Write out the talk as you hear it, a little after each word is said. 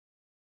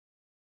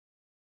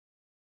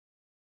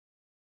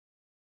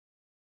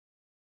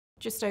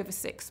just over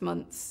 6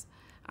 months,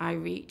 I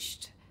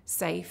reached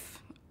safe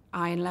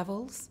iron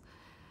levels.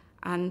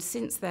 And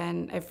since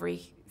then,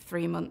 every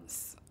 3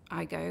 months,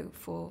 I go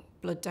for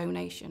blood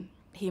donation.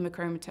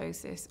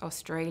 Haemochromatosis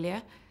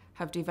Australia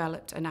have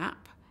developed an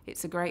app.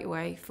 It's a great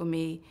way for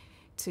me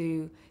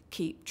to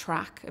keep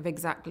track of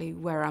exactly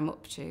where I'm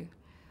up to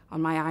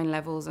on my iron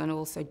levels, and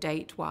also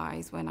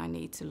date-wise when I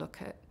need to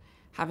look at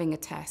having a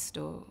test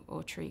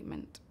or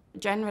treatment.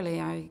 Generally,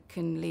 I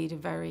can lead a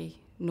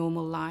very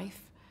normal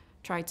life,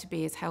 try to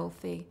be as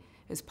healthy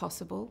as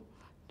possible.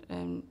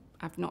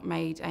 I've not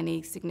made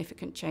any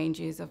significant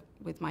changes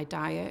with my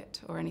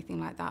diet or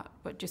anything like that,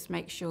 but just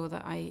make sure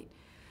that I eat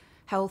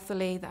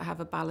healthily, that I have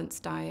a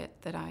balanced diet,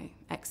 that I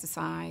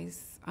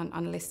exercise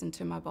and listen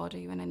to my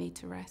body when I need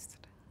to rest.